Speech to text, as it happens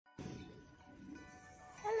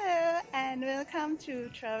and welcome to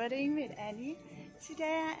Traveling with Annie.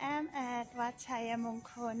 Today I am at Wat Chaya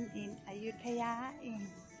Mongkhon in Ayutthaya in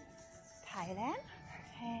Thailand,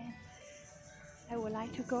 and I would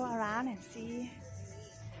like to go around and see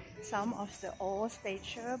some of the old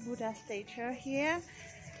statue, Buddha statue here,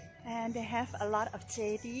 and they have a lot of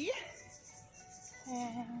JD,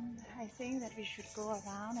 and I think that we should go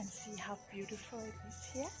around and see how beautiful it is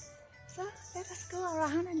here. So let us go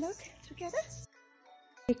around and look together.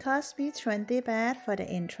 It cost me 20 baht for the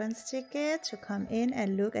entrance ticket to come in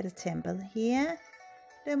and look at the temple here.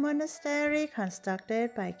 The monastery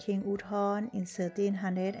constructed by King Ayutthaya in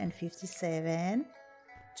 1357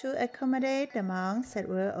 to accommodate the monks that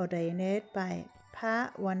were ordained by พระ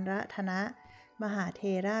วรธนะมหาเถ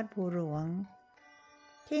ราชภูหลวง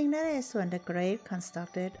King Naresuan the Great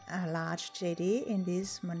constructed a large jetty in this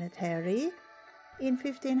monastery in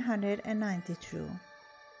 1592.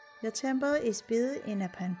 The temple is built in a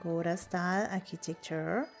pagoda-style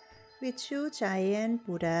architecture with two giant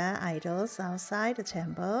Buddha idols outside the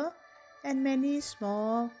temple and many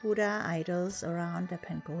small Buddha idols around the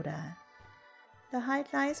pagoda. The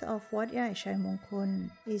highlight of Wat Thaya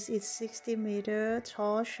Mongkhon is its 60-meter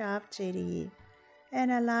tall sharp jetty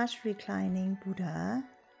and a large reclining Buddha.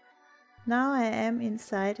 Now I am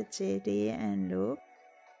inside the jetty and look.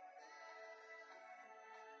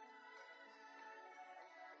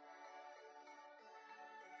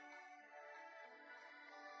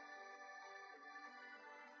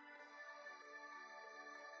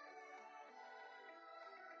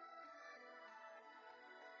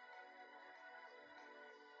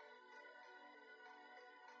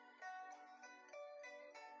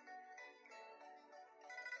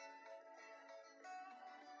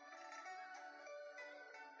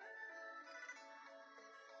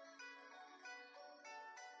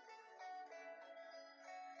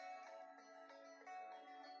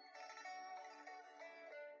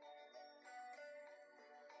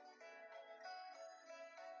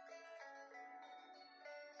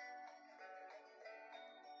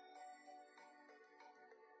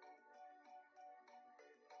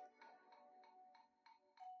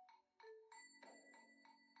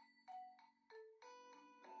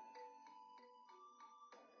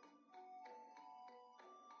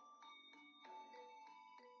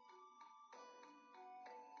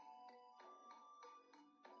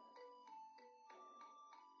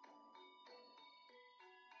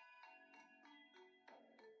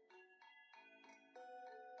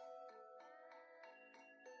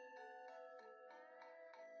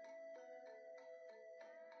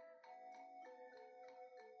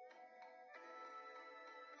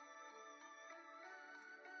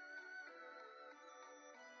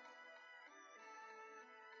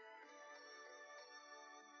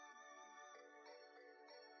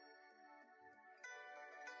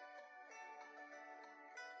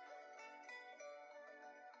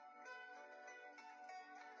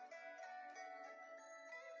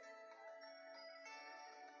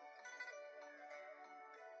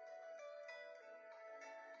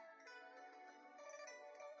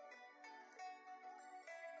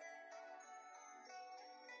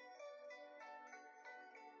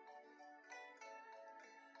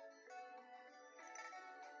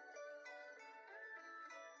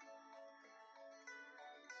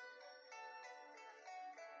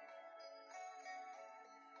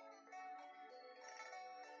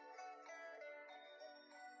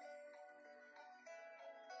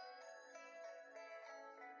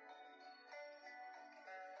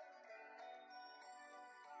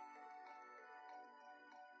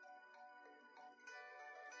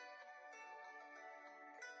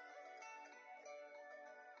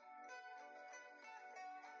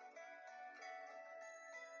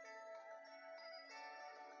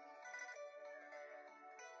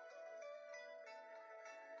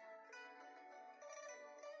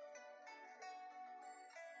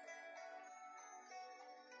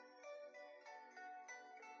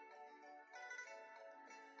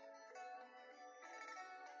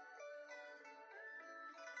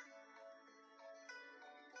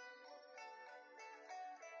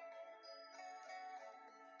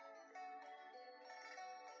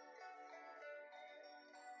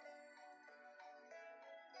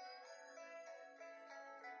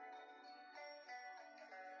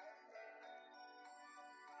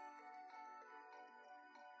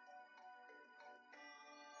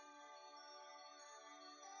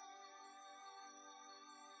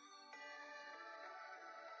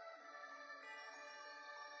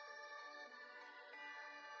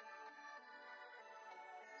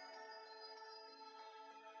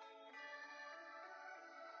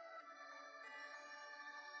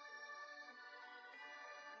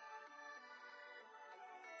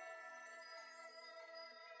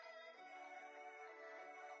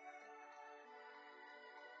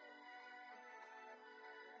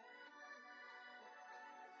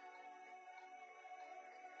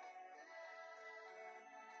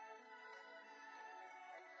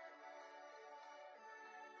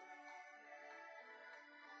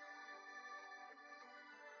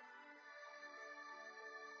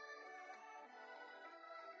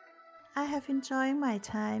 I have enjoyed my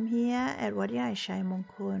time here at วัดใหญ่ชัยมง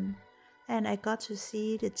คล and I got to see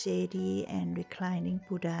the JD and reclining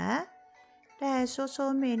Buddha. There are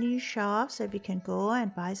so many shops that we can go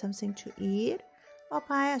and buy something to eat or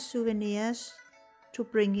buy a souvenirs to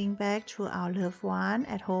bringing back to our loved one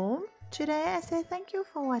at home. Today I say thank you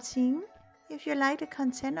for watching. If you like the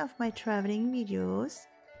content of my traveling videos,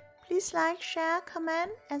 please like, share,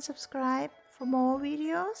 comment and subscribe for more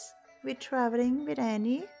videos with Traveling with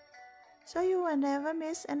Annie, so you will never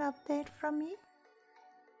miss an update from me.